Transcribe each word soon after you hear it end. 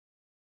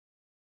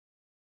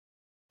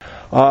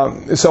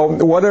So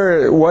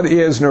what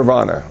is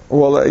nirvana?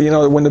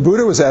 Well, when the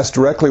Buddha was asked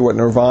directly what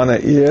nirvana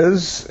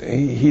is,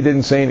 he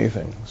didn't say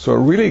anything.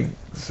 So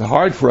it's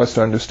hard for us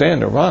to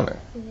understand nirvana,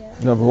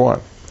 number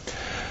one.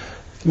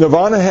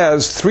 Nirvana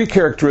has three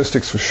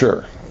characteristics for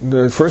sure.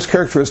 The first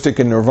characteristic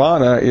in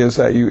nirvana is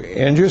that you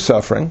end your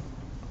suffering.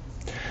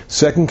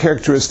 Second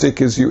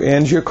characteristic is you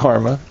end your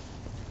karma.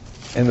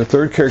 And the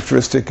third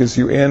characteristic is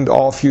you end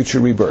all future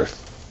rebirth.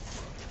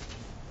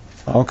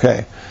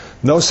 Okay.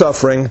 No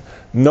suffering,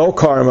 no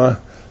karma,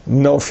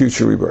 no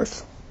future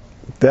rebirth.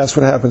 That's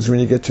what happens when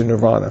you get to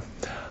nirvana.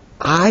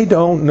 I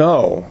don't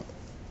know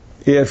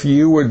if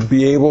you would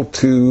be able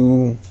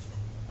to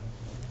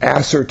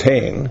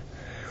ascertain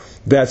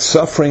that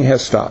suffering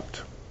has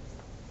stopped.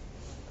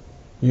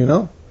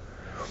 Because,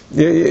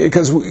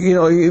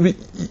 you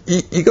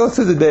go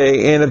through the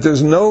day, and if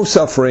there's no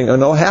suffering or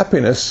no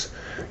happiness,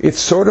 it's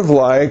sort of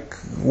like,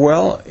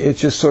 well, it's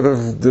just sort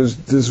of,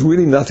 there's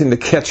really nothing to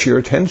catch your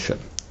attention,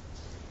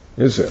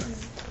 is there?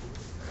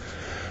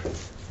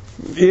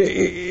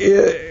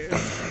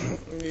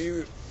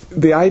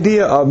 The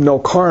idea of no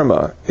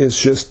karma is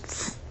just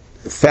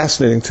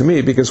fascinating to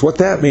me, because what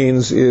that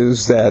means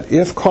is that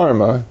if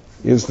karma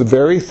is the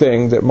very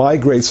thing that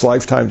migrates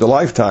lifetime to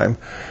lifetime,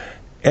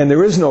 and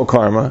there is no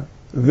karma,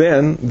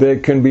 then there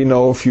can be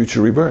no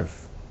future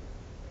rebirth.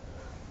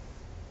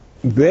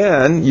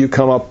 Then you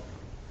come up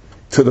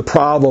to the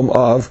problem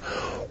of,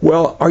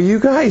 well, are you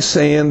guys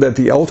saying that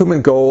the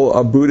ultimate goal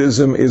of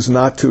Buddhism is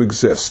not to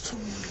exist?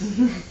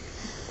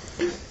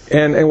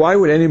 And why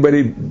would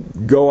anybody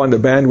go on the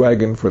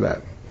bandwagon for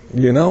that?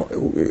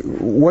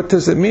 What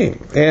does it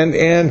mean?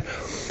 And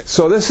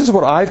so this is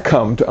what I've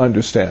come to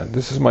understand.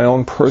 This is my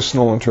own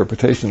personal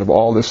interpretation of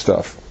all this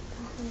stuff.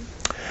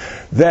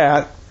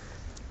 That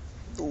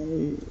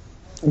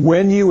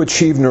when you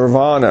achieve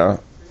nirvana,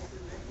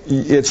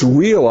 it's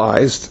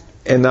realized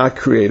and not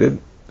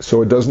created,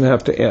 so it doesn't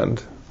have to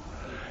end.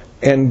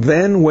 And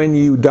then when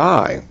you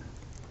die,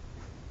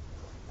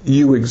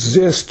 you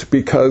exist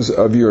because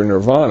of your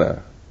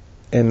nirvana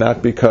and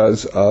not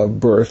because of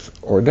birth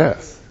or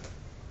death.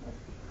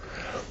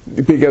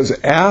 Because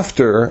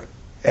after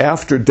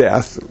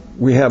death,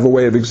 we have a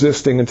way of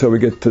existing until we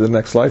get to the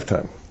next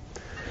lifetime.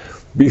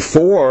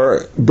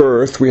 Before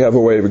birth, we have a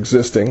way of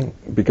existing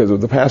because of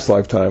the past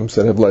lifetimes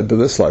that have led to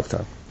this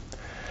lifetime.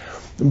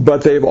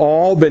 But they've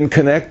all been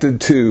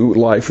connected to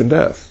life and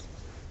death.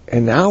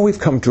 And now we've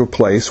come to a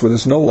place where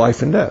there's no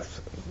life and death,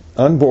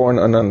 unborn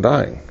and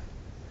undying.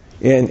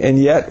 And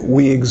yet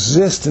we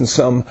exist in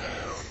some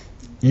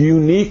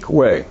unique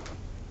way,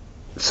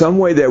 some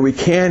way that we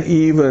can't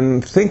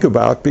even think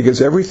about, because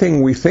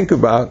everything we think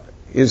about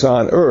is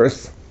on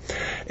earth,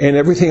 and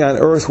everything on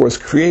earth was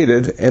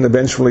created and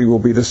eventually will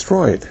be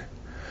destroyed.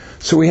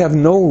 So we have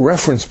no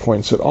reference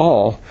points at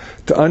all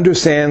to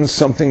understand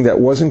something that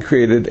wasn't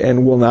created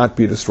and will not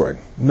be destroyed.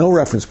 No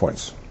reference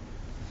points.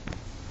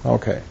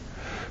 Okay.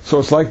 So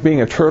it's like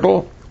being a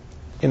turtle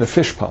in a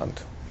fish pond.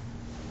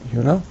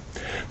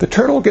 The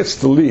turtle gets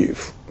to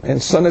leave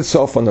and sun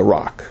itself on the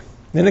rock.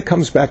 Then it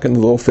comes back in the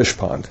little fish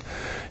pond.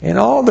 And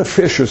all the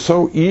fish are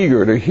so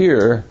eager to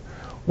hear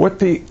what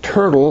the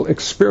turtle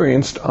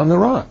experienced on the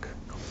rock.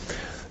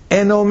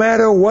 And no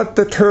matter what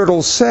the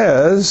turtle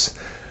says,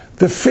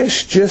 the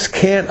fish just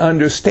can't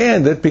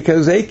understand it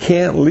because they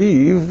can't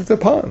leave the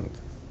pond.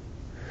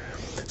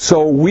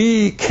 So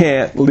we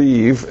can't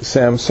leave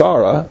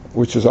samsara,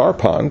 which is our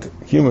pond,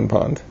 human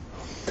pond.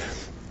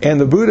 And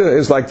the Buddha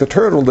is like the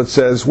turtle that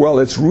says, well,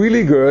 it's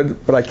really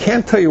good, but I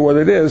can't tell you what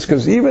it is,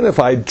 because even if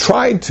I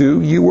tried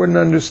to, you wouldn't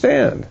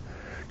understand,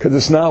 because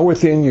it's not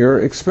within your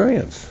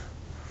experience,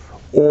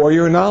 or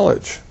your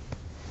knowledge,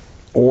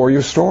 or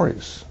your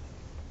stories.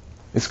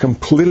 It's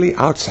completely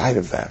outside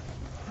of that.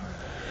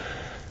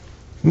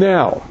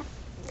 Now,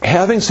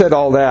 having said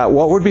all that,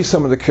 what would be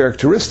some of the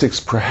characteristics,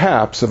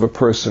 perhaps, of a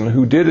person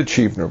who did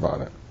achieve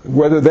nirvana?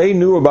 Whether they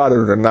knew about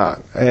it or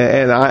not.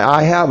 And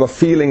I have a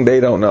feeling they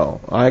don't know.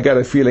 I got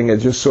a feeling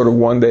it's just sort of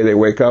one day they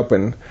wake up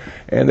and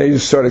they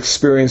just start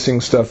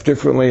experiencing stuff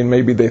differently, and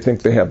maybe they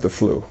think they have the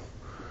flu.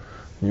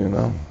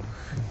 And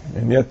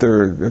yet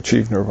they're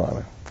achieved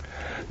nirvana.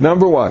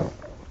 Number one,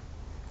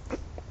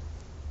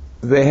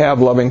 they have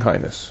loving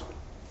kindness.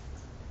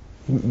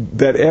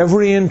 That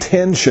every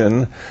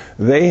intention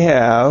they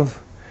have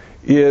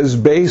is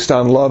based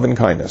on love and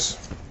kindness.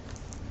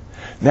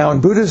 Now,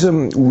 in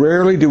Buddhism,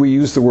 rarely do we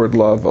use the word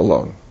love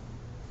alone.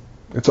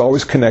 It's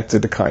always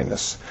connected to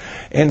kindness.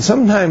 And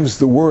sometimes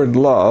the word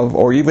love,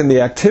 or even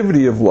the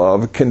activity of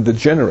love, can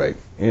degenerate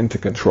into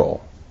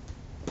control,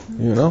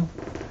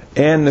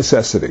 and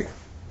necessity.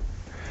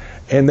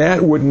 And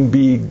that wouldn't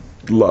be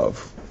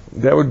love.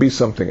 That would be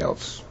something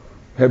else.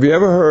 Have you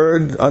ever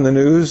heard on the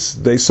news,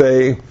 they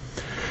say,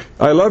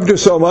 I loved her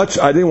so much,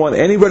 I didn't want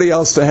anybody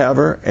else to have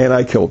her, and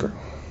I killed her.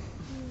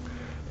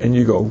 And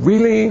you go,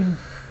 really?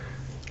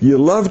 You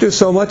loved her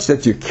so much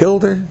that you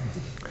killed her?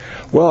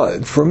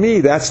 Well, for me,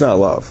 that's not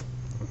love.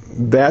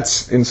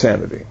 That's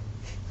insanity.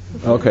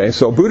 Okay,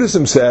 so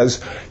Buddhism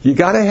says you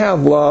got to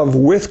have love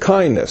with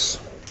kindness,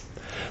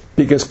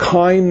 because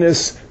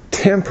kindness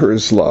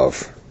tempers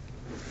love.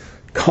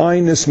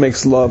 Kindness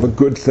makes love a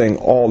good thing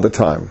all the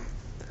time.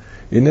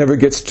 It never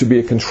gets to be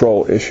a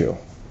control issue.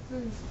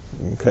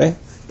 Okay?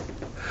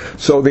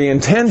 So the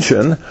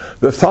intention,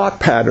 the thought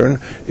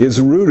pattern, is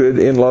rooted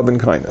in love and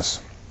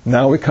kindness.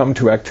 Now we come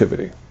to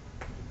activity.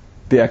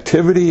 The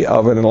activity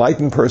of an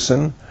enlightened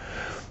person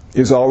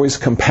is always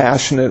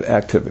compassionate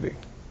activity.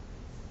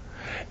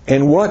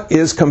 And what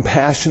is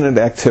compassionate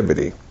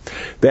activity?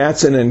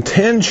 That's an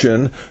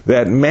intention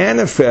that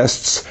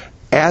manifests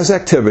as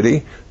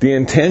activity. The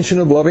intention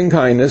of loving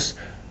kindness,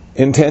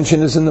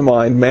 intention is in the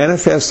mind,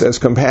 manifests as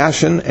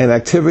compassion and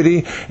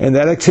activity, and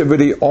that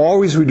activity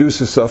always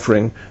reduces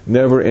suffering,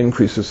 never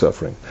increases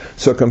suffering.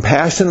 So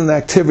compassion and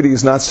activity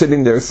is not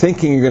sitting there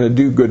thinking you're going to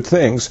do good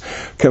things.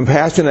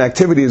 Compassion and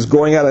activity is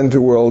going out into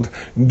the world,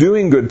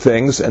 doing good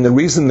things, and the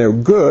reason they're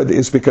good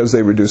is because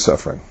they reduce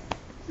suffering.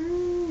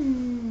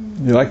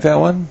 You like that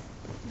one?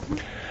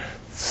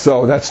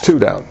 So that's 2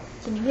 down.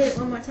 Can you hit it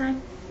one more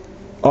time?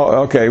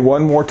 Oh, okay,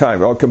 one more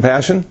time. Oh,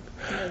 compassion?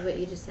 That's what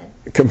you just said.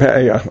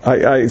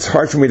 It's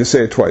hard for me to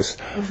say it twice.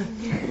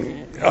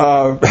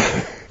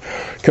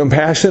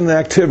 Compassion and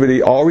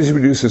activity always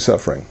reduces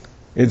suffering.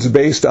 It's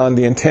based on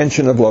the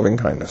intention of loving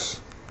kindness.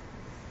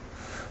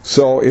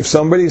 So if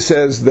somebody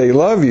says they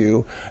love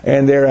you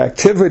and their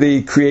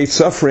activity creates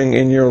suffering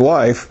in your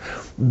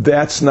life,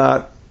 that's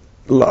not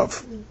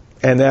love.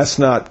 And that's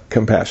not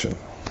compassion.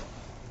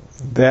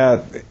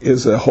 That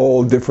is a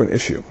whole different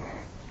issue.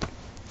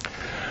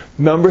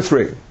 Number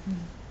 3,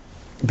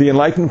 the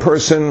enlightened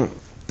person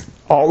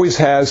always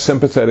has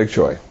sympathetic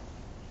joy.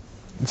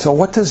 So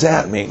what does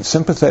that mean,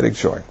 sympathetic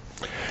joy?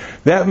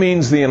 That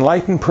means the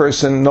enlightened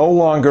person no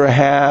longer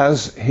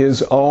has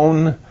his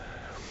own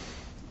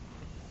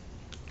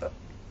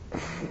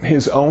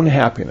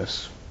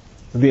happiness.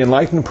 The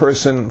enlightened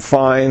person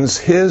finds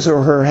his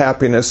or her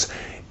happiness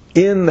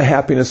in the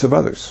happiness of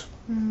others.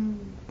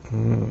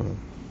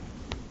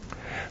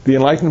 The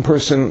enlightened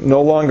person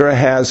no longer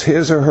has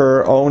his or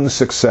her own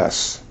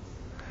success.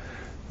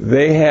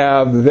 They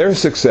have their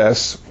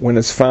success when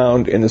it's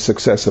found in the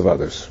success of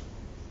others.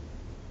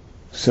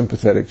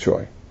 Sympathetic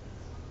joy.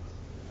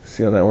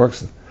 See how that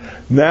works?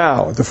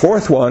 Now, the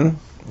fourth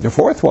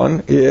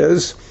one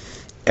is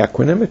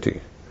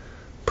equanimity.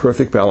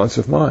 Perfect balance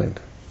of mind.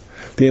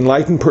 The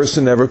enlightened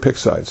person never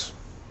picks sides.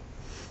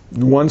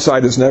 One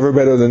side is never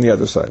better than the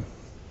other side.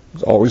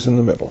 It's always in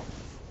the middle.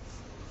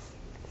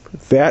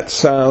 That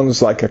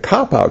sounds like a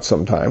cop-out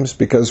sometimes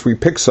because we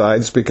pick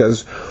sides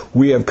because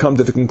we have come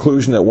to the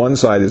conclusion that one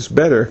side is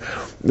better,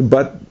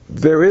 but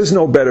there is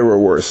no better or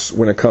worse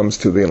when it comes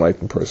to the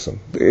enlightened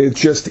person. It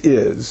just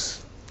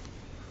is.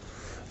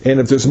 And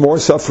if there's more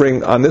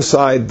suffering on this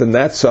side than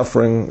that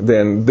suffering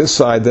than this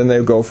side, then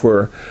they go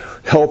for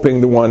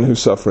helping the one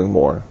who's suffering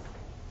more.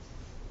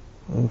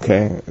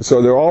 Okay?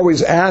 So they're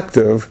always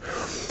active,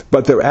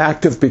 but they're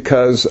active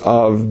because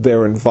of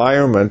their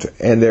environment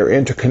and their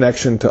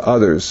interconnection to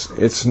others.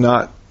 It's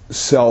not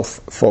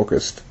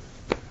self-focused.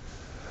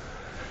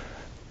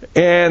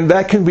 And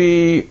that can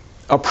be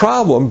a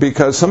problem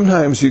because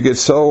sometimes you get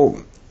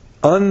so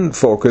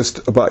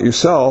unfocused about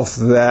yourself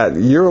that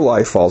your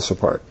life falls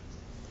apart.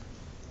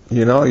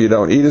 You know, you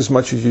don't eat as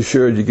much as you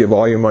should, you give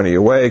all your money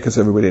away because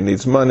everybody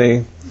needs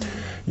money.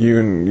 You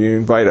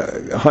invite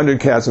 100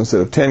 cats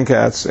instead of 10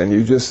 cats, and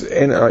you just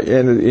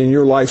and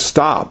your life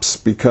stops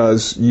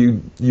because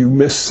you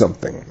missed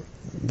something.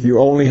 You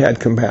only had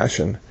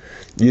compassion.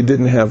 You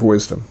didn't have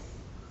wisdom.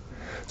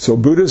 So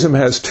Buddhism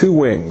has 2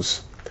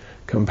 wings: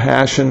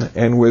 compassion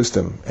and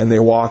wisdom, and they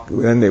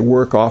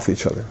work off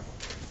each other.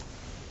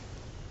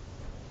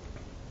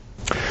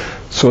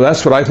 So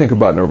that's what I think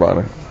about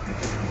nirvana.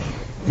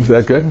 Is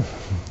that good?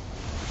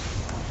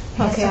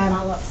 Okay,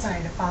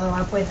 sorry to follow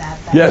up with that.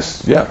 Then,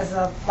 Yes, yeah. Because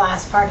the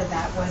last part of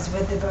that was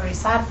with the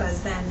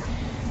bodhisattvas, then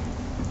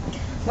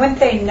wouldn't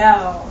they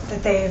know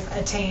that they've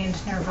attained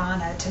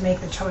nirvana to make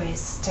the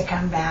choice to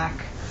come back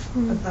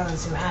with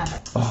those who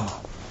haven't?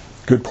 Oh,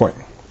 good point.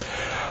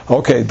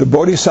 Okay, the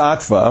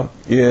bodhisattva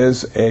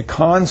is a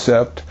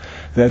concept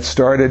that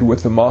started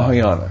with the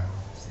Mahayana,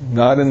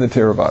 not in the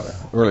Theravada,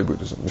 early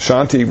Buddhism.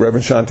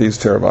 Reverend Shanti is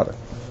Theravada.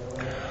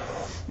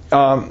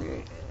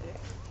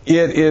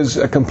 It is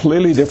a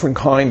completely different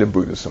kind of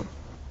Buddhism.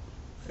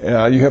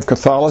 You have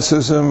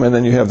Catholicism and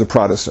then you have the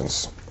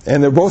Protestants.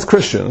 And they're both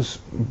Christians,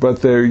 but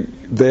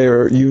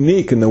they're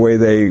unique in the way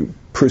they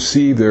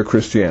perceive their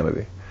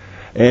Christianity.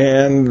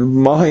 And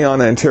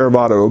Mahayana and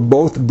Theravada are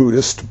both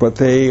Buddhist, but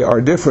they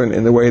are different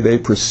in the way they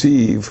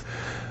perceive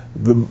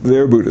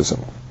their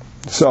Buddhism.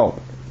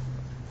 So,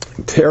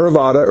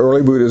 Theravada,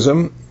 early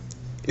Buddhism,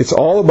 it's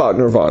all about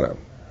nirvana.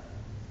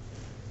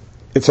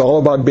 It's all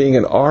about being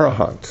an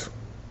arahant.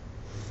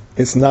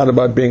 It's not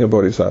about being a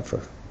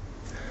bodhisattva.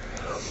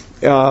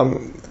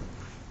 An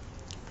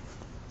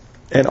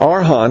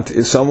arahant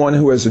is someone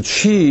who has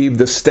achieved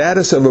the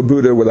status of a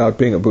Buddha without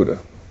being a Buddha.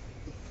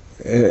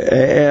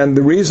 And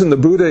the reason the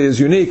Buddha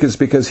is unique is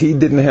because he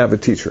didn't have a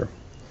teacher.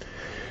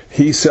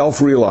 He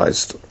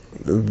self-realized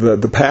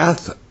the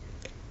path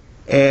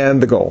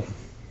and the goal.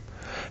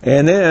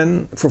 And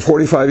then for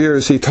 45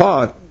 years he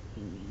taught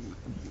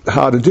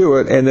how to do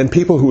it, and then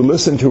people who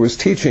listened to his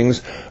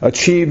teachings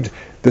achieved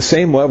the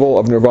same level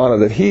of nirvana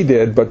that he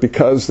did, but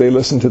because they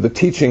listened to the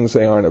teachings,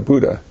 they aren't a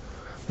Buddha.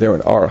 They're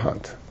an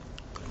arahant.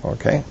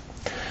 Okay?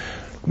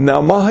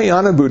 Now,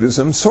 Mahayana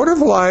Buddhism, sort of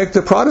like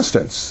the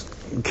Protestants,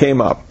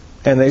 came up.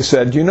 And they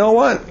said, you know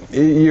what?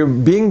 You're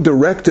being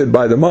directed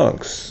by the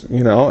monks,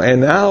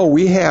 and now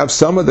we have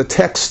some of the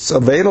texts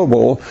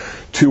available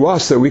to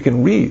us that we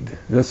can read. Does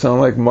that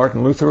sound like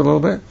Martin Luther a little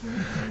bit?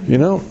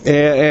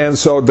 And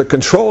so the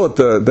control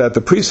that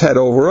the priests had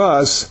over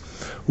us,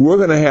 we're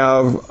going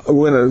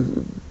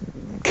to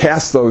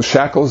cast those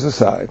shackles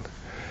aside.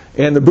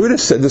 And the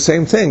Buddhists said the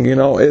same thing.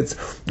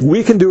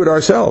 We can do it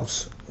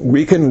ourselves.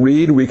 We can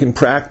read, we can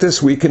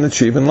practice, we can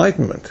achieve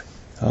enlightenment.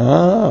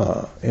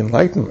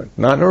 Enlightenment.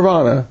 Not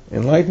nirvana,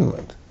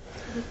 enlightenment.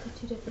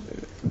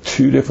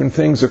 Two different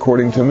things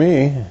according to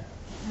me.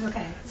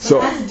 Okay.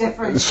 So that's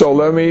different. So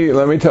let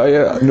me tell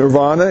you,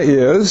 nirvana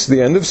is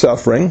the end of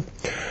suffering,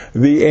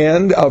 the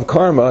end of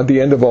karma,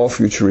 the end of all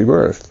future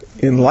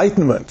rebirth.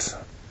 Enlightenment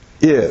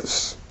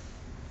is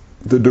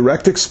the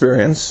direct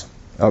experience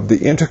of the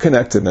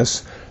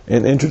interconnectedness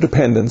and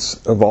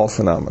interdependence of all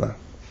phenomena.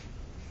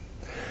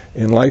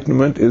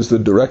 Enlightenment is the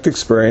direct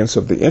experience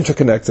of the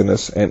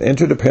interconnectedness and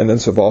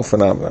interdependence of all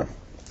phenomena.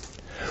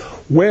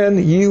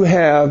 When you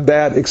have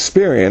that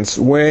experience,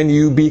 when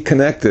you be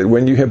connected,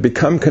 when you have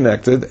become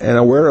connected and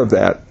aware of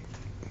that,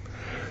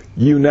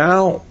 you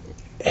now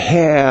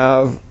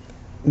have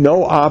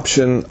no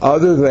option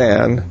other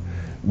than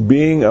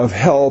being of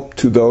help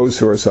to those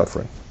who are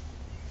suffering.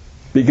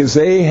 Because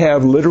they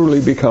have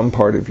literally become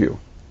part of you.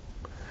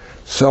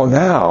 So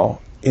now,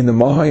 in the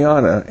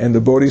Mahayana and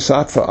the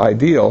Bodhisattva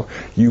ideal,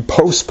 you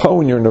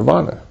postpone your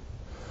nirvana.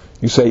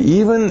 You say,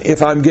 even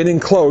if I'm getting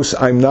close,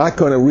 I'm not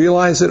going to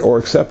realize it or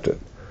accept it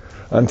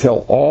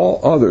until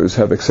all others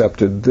have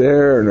accepted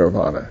their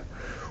nirvana.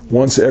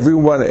 Once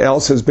everyone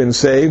else has been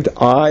saved,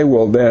 I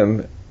will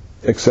then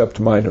accept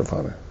my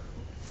nirvana,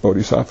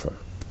 Bodhisattva.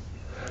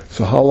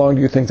 So how long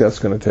do you think that's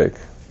going to take?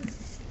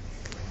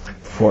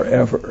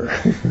 Forever.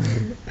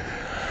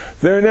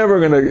 They're never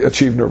going to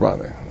achieve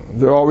nirvana.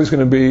 They're always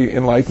going to be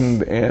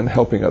enlightened and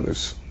helping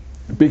others.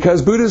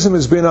 Because Buddhism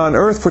has been on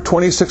earth for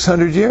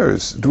 2,600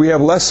 years. Do we have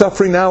less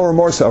suffering now or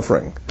more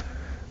suffering?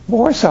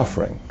 More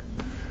suffering.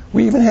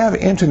 We even have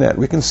internet.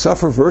 We can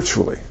suffer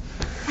virtually.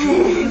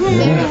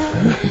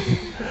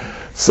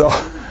 So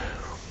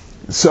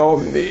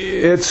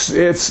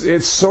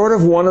it's sort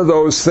of one of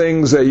those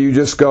things that you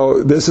just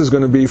go, this is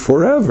going to be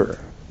forever.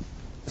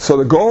 So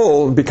the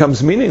goal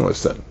becomes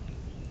meaningless then.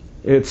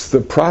 It's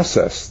the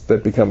process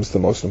that becomes the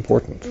most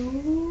important.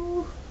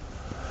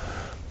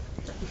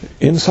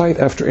 Insight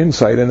after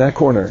insight in that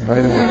corner,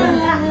 right?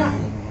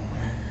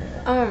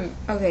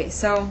 Okay,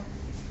 so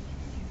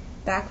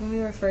back when we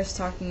were first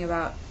talking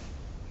about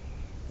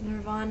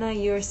nirvana,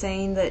 you were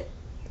saying that.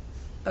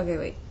 Okay,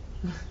 wait.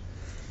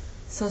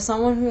 So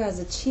someone who has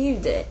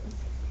achieved it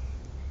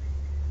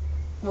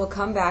will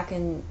come back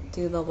and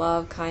do the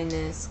love,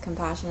 kindness,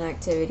 compassion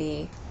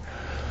activity,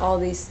 all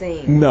these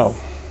things. No.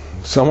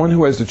 Someone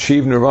who has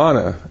achieved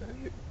nirvana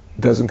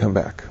doesn't come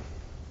back.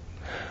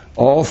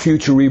 All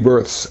future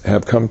rebirths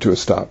have come to a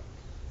stop.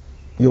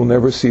 You'll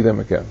never see them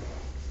again.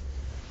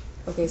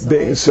 Okay,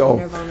 so I'm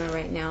in nirvana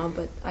right now,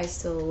 but I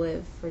still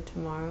live for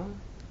tomorrow?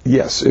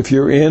 Yes, if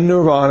you're in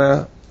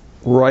nirvana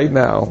right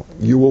now,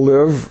 you will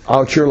live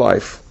out your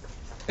life.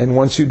 And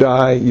once you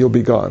die, you'll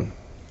be gone.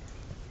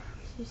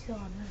 She's still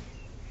on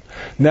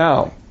earth.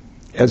 Now,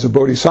 as a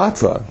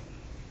bodhisattva,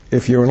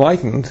 if you're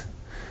enlightened,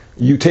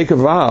 you take a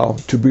vow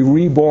to be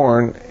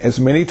reborn as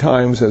many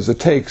times as it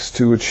takes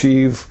to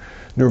achieve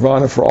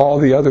nirvana for all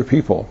the other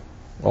people,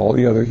 all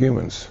the other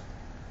humans.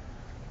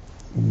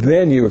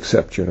 Then you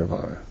accept your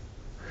nirvana.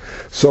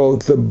 So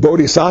the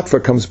bodhisattva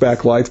comes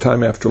back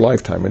lifetime after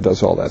lifetime and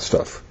does all that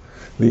stuff.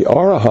 The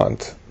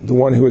arahant, the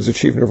one who has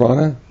achieved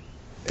nirvana,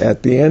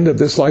 at the end of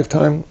this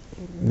lifetime,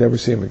 never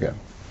see him again.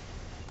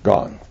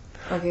 Gone.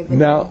 Okay, but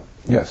now,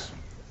 yes.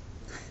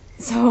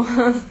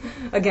 So,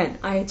 again,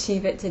 I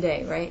achieve it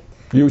today, right?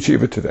 You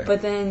achieve it today.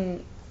 But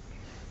then...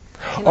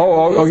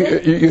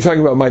 You're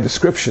talking about my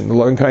description, the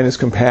loving kindness,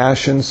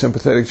 compassion,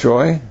 sympathetic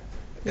joy,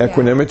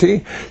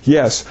 equanimity?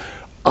 Yes.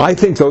 I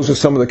think those are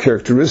some of the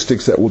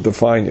characteristics that will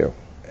define you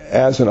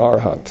as an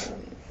arahant.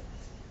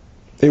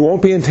 It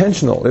won't be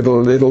intentional.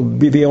 It'll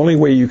be the only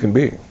way you can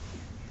be.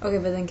 Okay,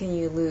 but then can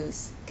you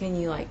lose? Can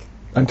you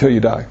until you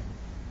die.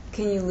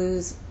 Can you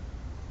lose?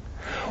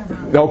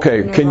 Okay,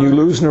 nirvana? Can you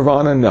lose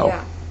nirvana? No.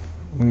 Yeah.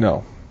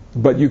 No.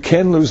 But you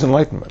can lose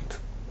enlightenment.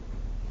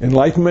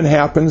 Enlightenment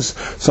happens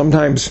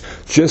sometimes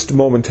just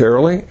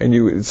momentarily, and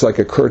it's like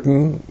a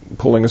curtain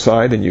pulling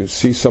aside, and you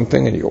see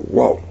something, and you go,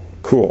 whoa,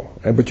 cool.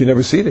 But you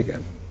never see it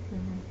again.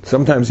 Mm-hmm.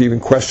 Sometimes you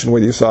even question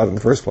whether you saw it in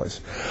the first place.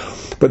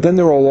 But then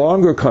there are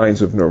longer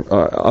kinds of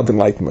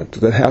enlightenment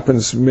that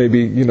happens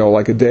maybe,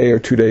 like a day or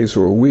 2 days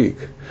or a week,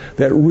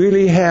 that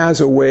really has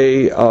a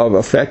way of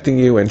affecting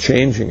you and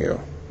changing you.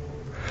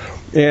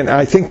 And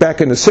I think back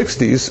in the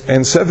 60s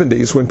and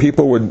 70s when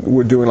people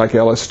were doing like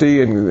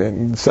LSD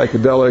and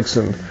psychedelics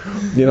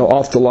and, you know,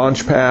 off the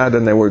launch pad,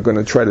 and they were going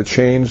to try to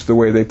change the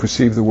way they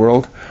perceive the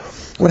world.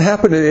 What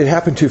happened, it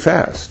happened too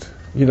fast.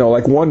 You know,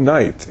 like one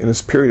night in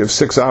this period of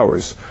 6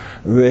 hours,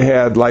 they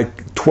had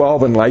like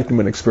 12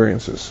 enlightenment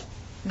experiences.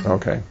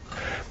 Okay.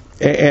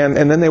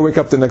 And then they wake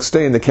up the next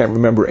day and they can't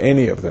remember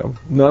any of them.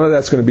 None of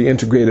that's going to be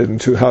integrated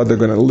into how they're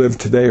going to live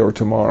today or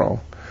tomorrow.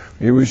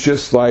 It was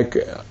just like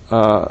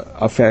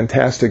a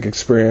fantastic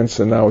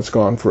experience, and now it's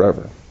gone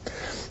forever.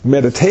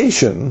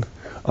 Meditation,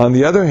 on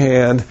the other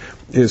hand,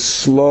 is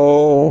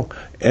slow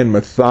and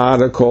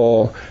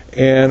methodical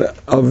and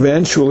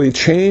eventually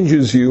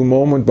changes you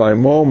moment by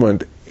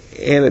moment,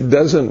 and it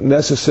doesn't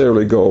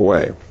necessarily go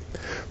away.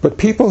 But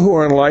people who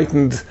are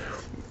enlightened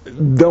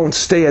don't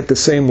stay at the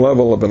same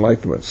level of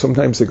enlightenment.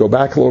 Sometimes they go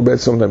back a little bit,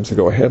 sometimes they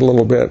go ahead a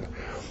little bit,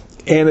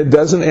 and it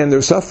doesn't end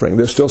their suffering.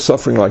 They're still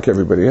suffering like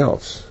everybody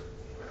else.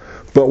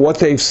 But what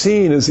they've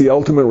seen is the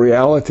ultimate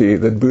reality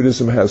that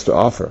Buddhism has to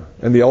offer.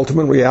 And the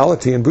ultimate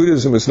reality in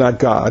Buddhism is not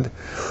God.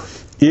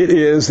 It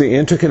is the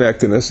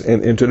interconnectedness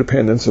and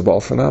interdependence of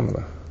all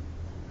phenomena.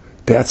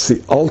 That's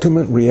the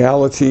ultimate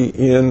reality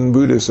in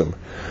Buddhism.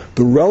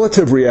 The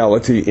relative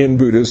reality in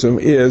Buddhism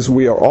is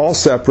we are all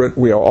separate,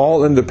 we are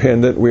all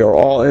independent, we are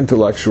all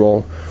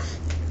intellectual,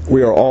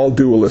 we are all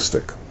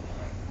dualistic.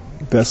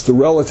 That's the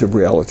relative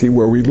reality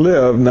where we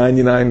live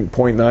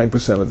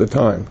 99.9% of the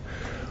time.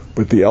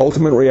 But the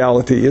ultimate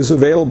reality is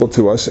available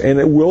to us, and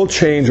it will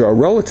change our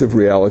relative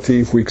reality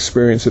if we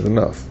experience it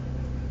enough.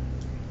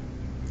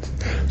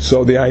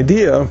 So the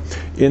idea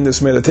in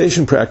this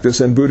meditation practice,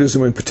 and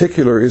Buddhism in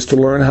particular, is to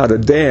learn how to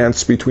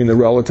dance between the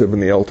relative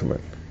and the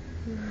ultimate.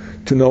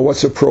 To know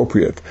what's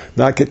appropriate,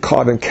 not get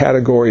caught in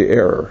category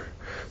error.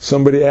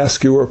 Somebody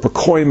asks you where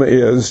Pacoima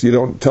is, you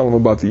don't tell them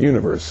about the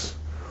universe.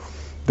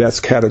 That's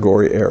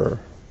category error.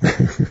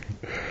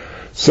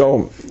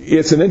 So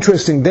it's an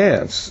interesting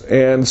dance,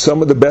 and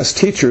some of the best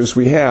teachers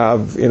we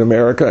have in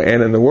America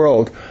and in the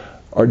world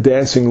are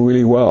dancing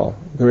really well.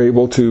 They're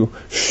able to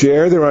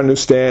share their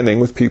understanding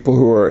with people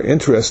who are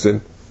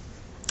interested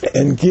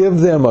and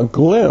give them a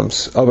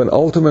glimpse of an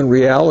ultimate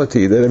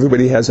reality that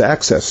everybody has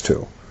access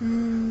to.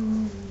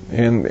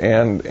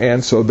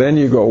 And so then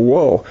you go,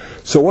 whoa.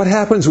 So what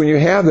happens when you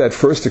have that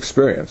first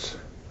experience?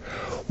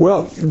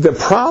 Well, the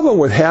problem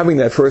with having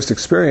that first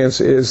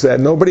experience is that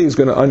nobody is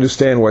going to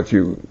understand what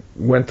you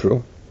went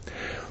through.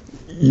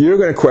 You're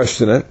going to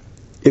question it.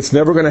 It's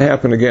never going to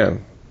happen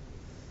again.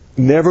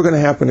 Never going to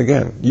happen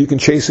again. You can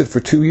chase it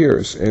for 2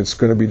 years, and it's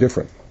going to be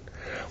different.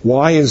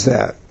 Why is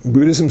that?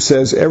 Buddhism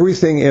says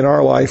everything in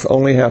our life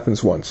only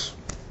happens once.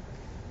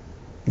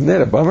 Isn't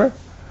that a bummer?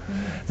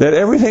 That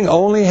everything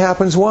only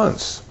happens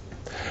once.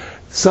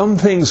 Some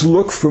things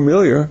look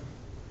familiar.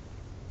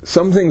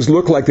 Some things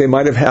look like they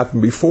might have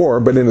happened before,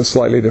 but in a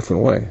slightly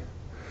different way.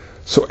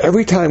 So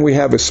every time we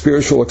have a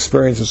spiritual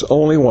experience, it's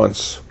only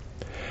once.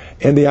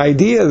 And the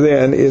idea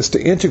then is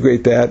to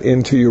integrate that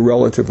into your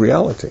relative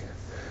reality.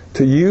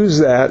 To use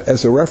that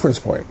as a reference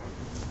point.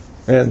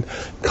 And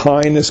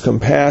kindness,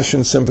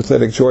 compassion,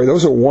 sympathetic joy,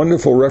 those are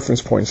wonderful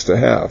reference points to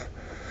have.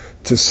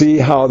 To see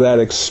how that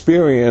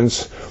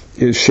experience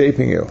is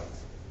shaping you.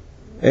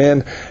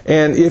 And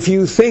if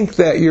you think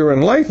that you're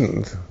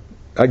enlightened,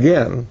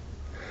 again,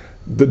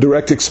 the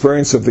direct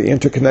experience of the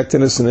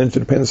interconnectedness and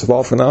interdependence of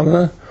all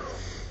phenomena,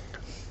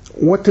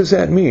 what does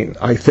that mean?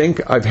 I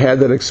think I've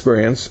had that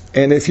experience,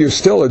 and if you're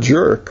still a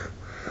jerk,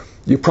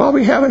 you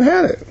probably haven't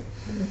had it.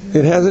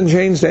 It hasn't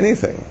changed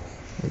anything,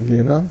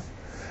 you know?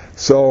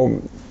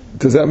 So,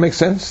 does that make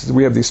sense?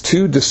 We have these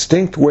two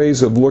distinct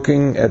ways of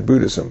looking at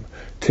Buddhism.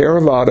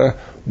 Theravada,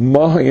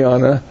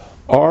 Mahayana,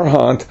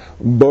 Arhat,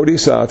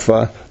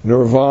 Bodhisattva,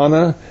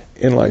 Nirvana,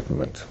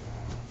 enlightenment.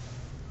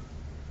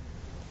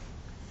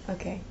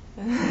 Okay.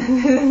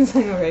 It's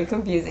like very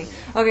confusing.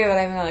 Okay, but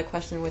I have another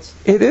question, which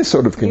it is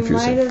sort of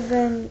confusing. You might have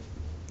been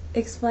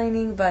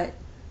explaining, but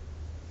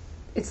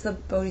it's the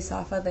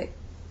Bodhisattva that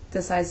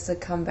decides to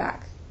come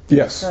back.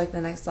 Yes. For like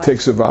the next life.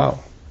 Takes a vow.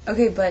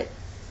 Okay, but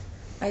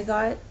I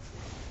thought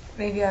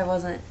maybe I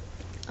wasn't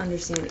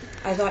understanding.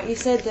 I thought you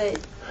said that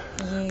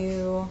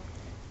you.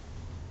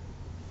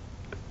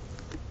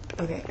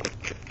 Okay,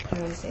 how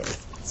do I say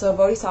this? So a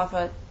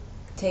Bodhisattva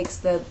takes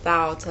the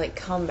vow to like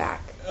come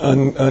back.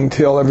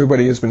 Until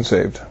everybody has been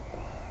saved.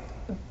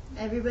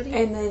 Everybody?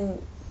 And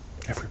then...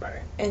 Everybody.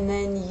 And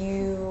then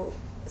you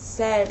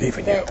said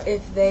Even that you.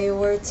 if they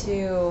were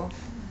to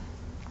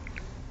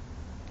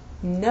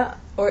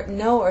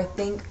know or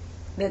think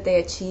that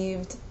they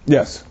achieved...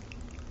 Yes.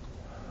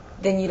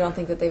 Then you don't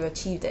think that they've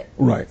achieved it.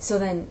 Right. So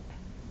then,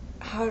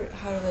 how do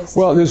those...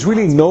 Well, there's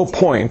really no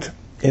point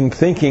in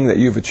thinking that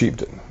you've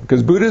achieved it.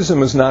 Because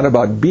Buddhism is not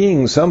about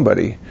being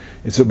somebody,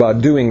 it's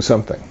about doing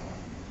something.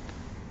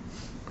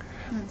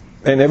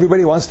 And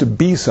everybody wants to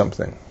be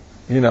something,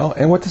 you know?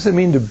 And what does it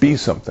mean to be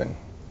something?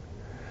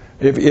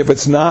 If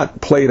it's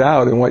not played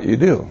out in what you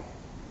do.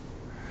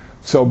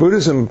 So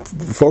Buddhism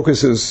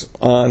focuses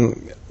on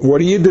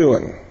what are you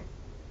doing?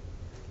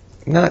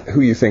 Not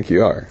who you think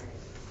you are.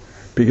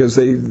 because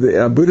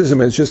Buddhism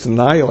has just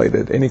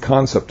annihilated any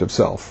concept of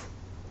self,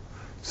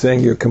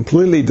 saying you're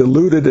completely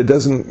deluded.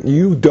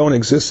 You don't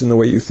exist in the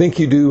way you think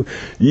you do.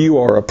 You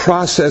are a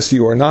process.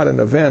 You are not an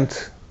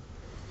event.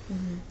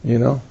 You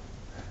know,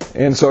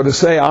 and so to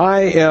say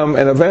I am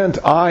an event,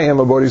 I am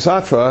a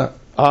bodhisattva,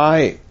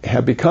 I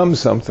have become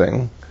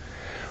something,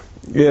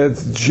 it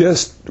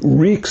just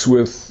reeks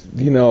with,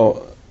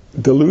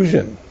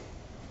 delusion.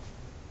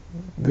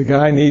 The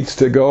guy needs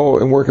to go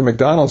and work at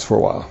McDonald's for a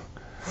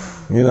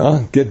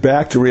while, get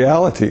back to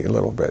reality a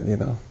little bit,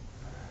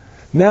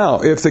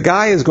 Now, if the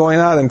guy is going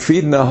out and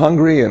feeding the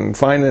hungry and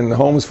finding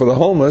homes for the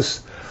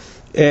homeless,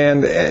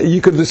 and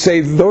you could just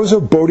say those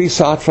are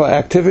bodhisattva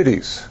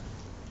activities.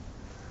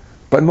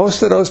 But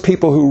most of those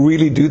people who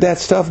really do that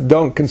stuff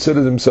don't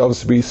consider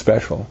themselves to be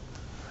special.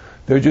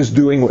 They're just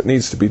doing what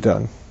needs to be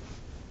done.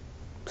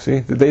 See?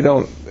 They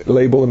don't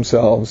label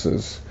themselves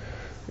as,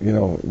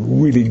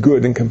 really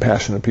good and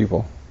compassionate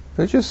people.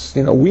 They're just,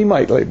 we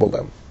might label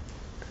them.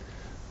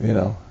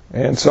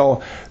 And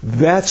so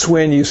that's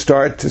when you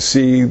start to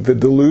see the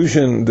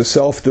delusion, the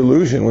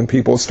self-delusion, when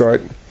people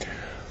start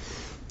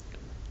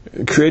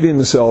creating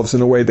themselves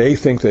in the way they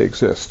think they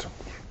exist.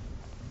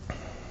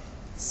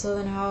 So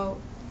then how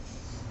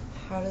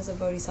does a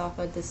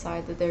bodhisattva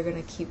decide that they're going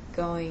to keep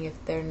going if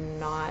they're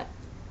not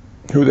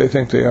who they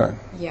think they are?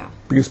 Yeah.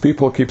 Because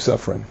people keep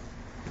suffering.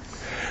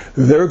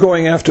 They're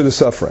going after the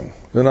suffering.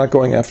 They're not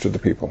going after the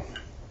people.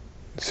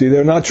 See,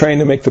 they're not trying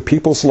to make the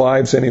people's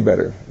lives any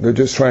better. They're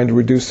just trying to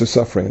reduce the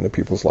suffering in the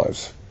people's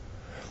lives.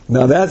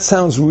 Now that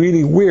sounds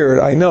really weird,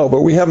 I know,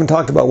 but we haven't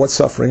talked about what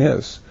suffering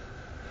is.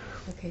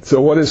 Okay. So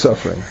what is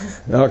suffering?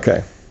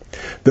 Okay.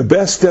 The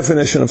best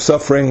definition of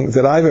suffering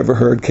that I've ever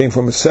heard came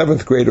from a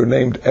 7th grader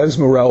named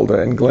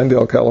Esmeralda in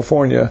Glendale,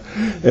 California,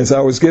 as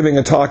I was giving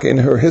a talk in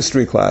her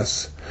history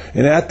class.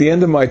 And at the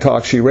end of my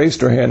talk, she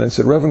raised her hand and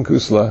said, Reverend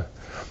Kusala,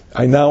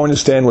 I now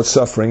understand what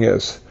suffering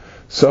is.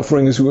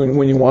 Suffering is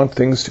when you want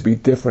things to be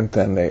different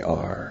than they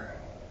are.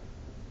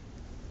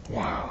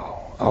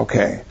 Wow.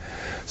 Okay.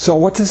 So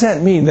what does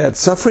that mean? That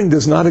suffering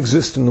does not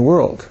exist in the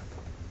world.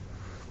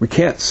 We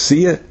can't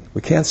see it.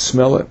 We can't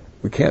smell it.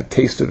 We can't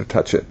taste it or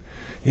touch it.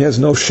 It has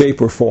no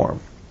shape or form.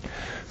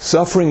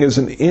 Suffering is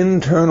an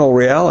internal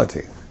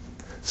reality.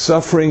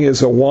 Suffering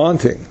is a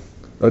wanting,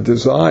 a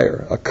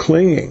desire, a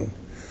clinging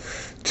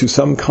to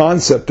some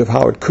concept of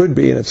how it could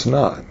be, and it's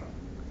not.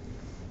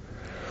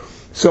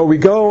 So we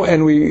go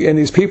and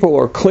these people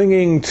are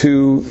clinging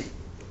to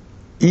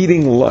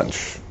eating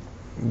lunch.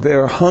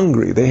 They're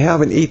hungry. They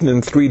haven't eaten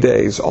in 3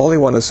 days. All they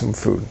want is some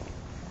food.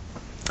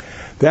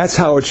 That's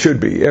how it should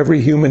be.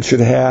 Every human should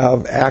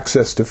have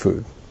access to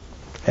food.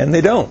 And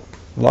they don't.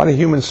 A lot of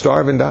humans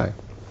starve and die.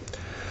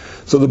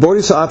 So the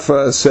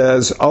Bodhisattva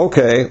says,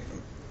 okay,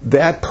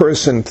 that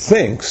person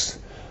thinks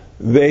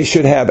they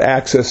should have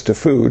access to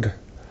food.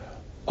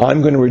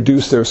 I'm going to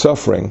reduce their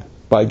suffering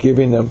by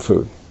giving them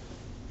food.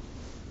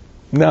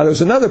 Now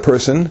there's another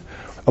person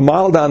a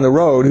mile down the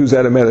road who's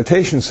at a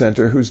meditation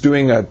center who's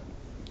doing a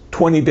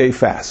 20-day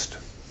fast.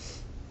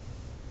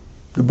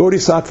 The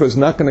Bodhisattva is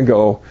not going to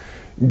go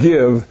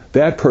give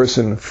that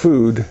person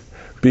food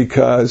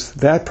because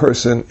that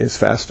person is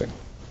fasting.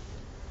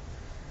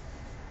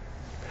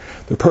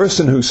 The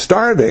person who's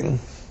starving,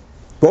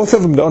 both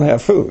of them don't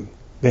have food.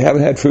 They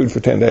haven't had food for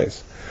 10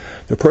 days.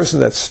 The person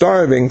that's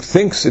starving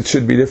thinks it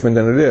should be different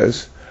than it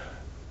is,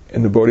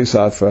 and the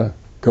Bodhisattva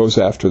goes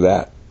after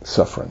that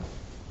suffering.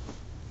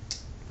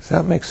 Does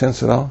that make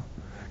sense at all?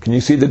 Can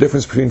you see the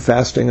difference between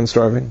fasting and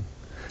starving?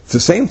 It's the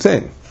same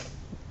thing,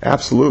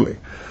 absolutely.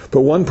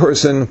 But one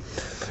person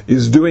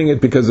is doing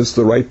it because it's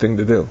the right thing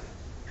to do.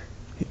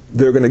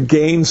 They're going to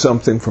gain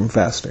something from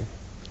fasting.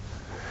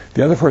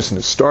 The other person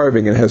is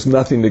starving and has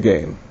nothing to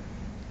gain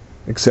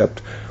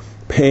except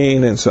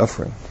pain and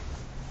suffering.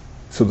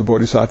 So the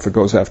Bodhisattva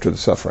goes after the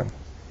suffering.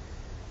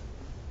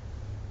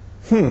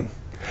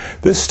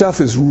 This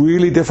stuff is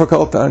really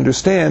difficult to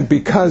understand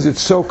because it's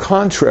so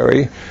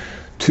contrary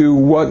to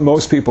what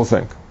most people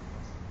think.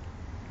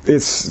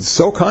 It's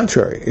so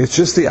contrary. It's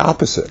just the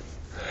opposite.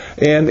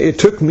 And it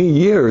took me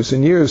years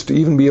and years to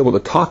even be able to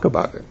talk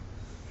about it.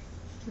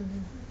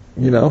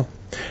 And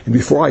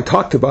before I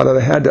talked about it,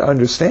 I had to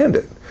understand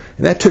it.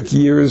 And that took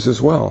years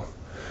as well.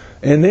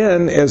 And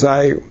then as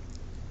I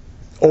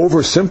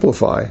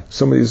oversimplify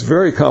some of these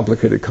very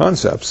complicated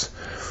concepts,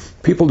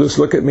 people just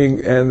look at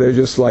me and they're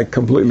just like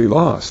completely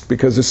lost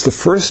because it's the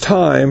first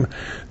time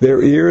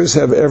their ears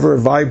have ever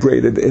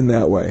vibrated in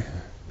that way.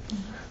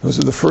 Those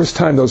are the first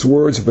time those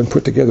words have been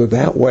put together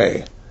that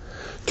way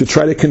to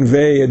try to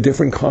convey a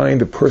different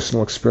kind of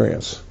personal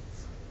experience.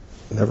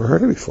 Never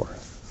heard it before.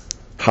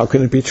 How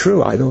can it be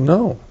true? I don't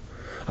know.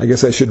 I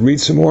guess I should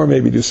read some more,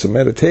 maybe do some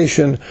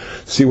meditation,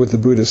 see what the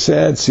Buddha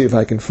said, see if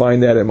I can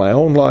find that in my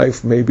own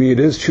life. Maybe it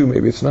is true,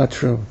 maybe it's not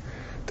true.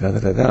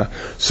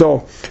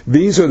 So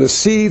these are the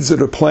seeds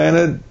that are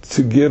planted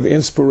to give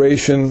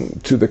inspiration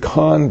to the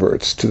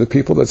converts, to the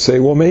people that say,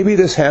 well, maybe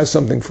this has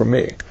something for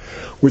me,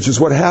 which is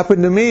what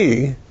happened to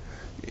me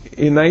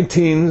in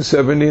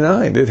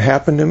 1979. It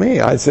happened to me.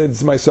 I said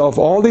to myself,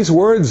 all these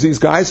words these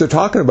guys are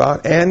talking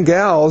about, and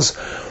gals,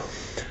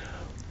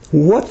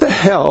 what the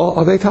hell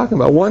are they talking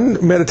about?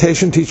 One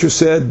meditation teacher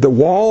said, the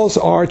walls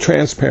are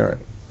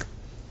transparent.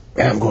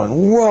 And I'm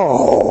going,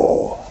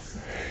 whoa.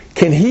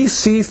 Can he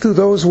see through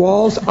those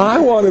walls? I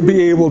want to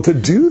be able to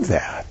do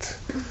that.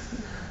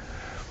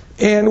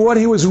 And what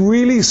he was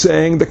really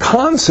saying, the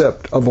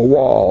concept of a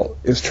wall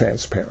is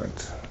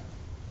transparent.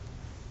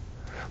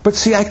 But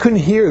see, I couldn't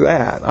hear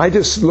that. I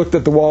just looked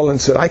at the wall and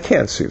said, I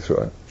can't see through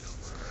it.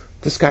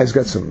 This guy's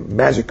got some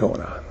magic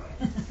going on.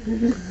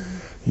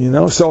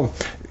 So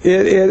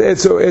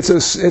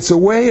it's a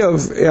way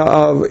of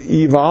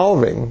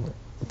evolving,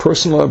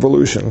 personal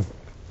evolution,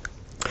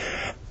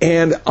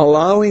 and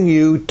allowing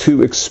you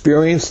to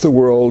experience the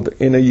world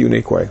in a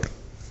unique way.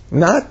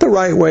 Not the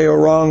right way or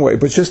wrong way,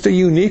 but just a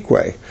unique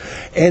way.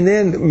 And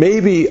then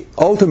maybe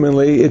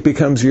ultimately it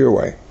becomes your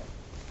way,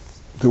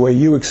 the way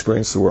you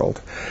experience the world.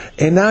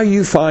 And now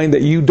you find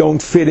that you don't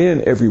fit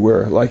in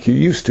everywhere like you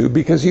used to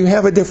because you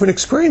have a different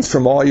experience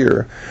from all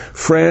your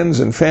friends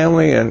and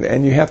family,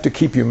 and you have to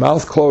keep your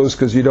mouth closed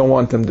because you don't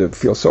want them to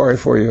feel sorry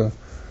for you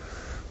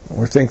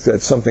or think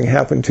that something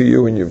happened to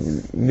you and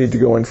you need to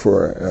go in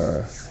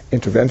for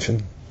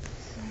intervention.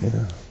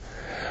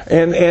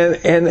 And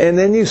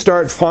then you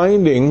start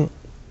finding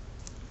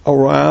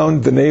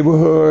around the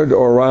neighborhood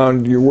or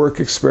around your work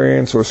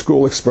experience or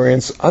school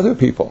experience other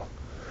people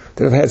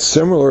that have had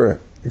similar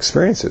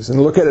experiences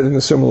and look at it in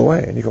a similar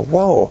way. And you go,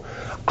 whoa,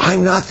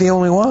 I'm not the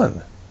only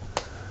one.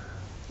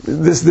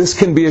 This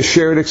can be a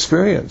shared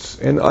experience.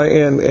 And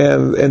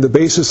the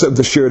basis of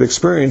the shared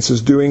experience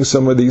is doing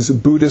some of these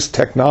Buddhist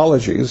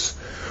technologies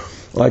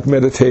like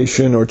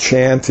meditation or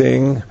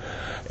chanting.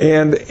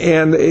 And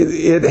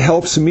it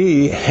helps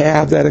me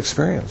have that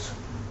experience.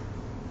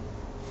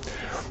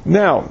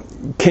 Now,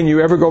 can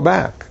you ever go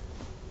back?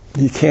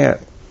 You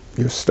can't.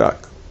 You're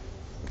stuck.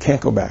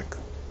 Can't go back.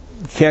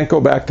 You can't go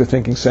back to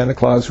thinking Santa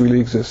Claus really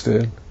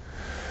existed.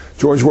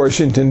 George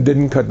Washington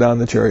didn't cut down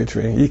the cherry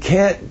tree. You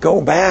can't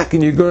go back,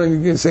 and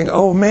you're saying,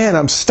 oh man,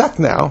 I'm stuck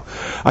now.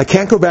 I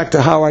can't go back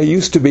to how I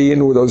used to be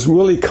and with those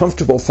really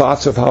comfortable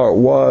thoughts of how it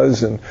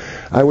was, and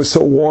I was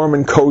so warm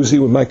and cozy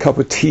with my cup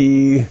of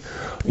tea,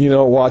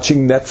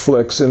 watching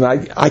Netflix, and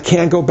I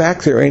can't go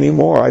back there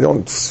anymore. I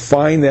don't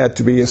find that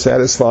to be as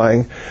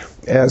satisfying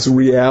as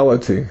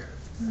reality.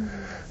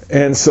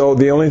 And so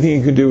the only thing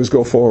you can do is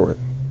go forward.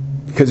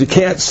 Because you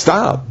can't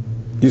stop,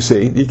 you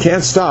see. You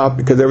can't stop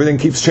because everything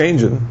keeps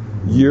changing.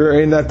 You're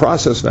in that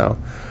process now.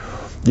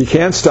 You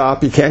can't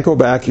stop, you can't go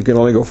back, you can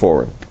only go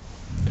forward.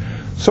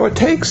 So it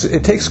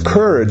takes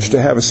courage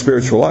to have a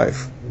spiritual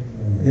life.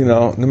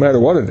 No matter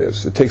what it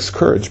is. It takes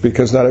courage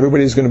because not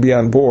everybody's going to be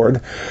on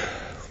board.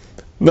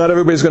 Not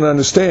everybody's going to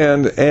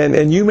understand,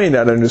 and you may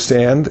not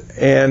understand,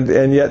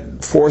 and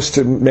yet forced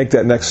to make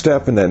that next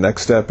step, and that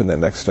next step, and that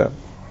next step.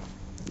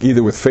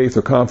 Either with faith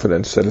or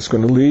confidence that it's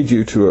going to lead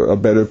you to a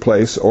better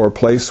place, or a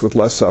place with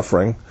less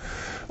suffering,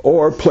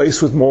 or a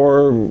place with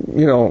more,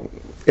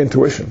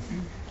 intuition.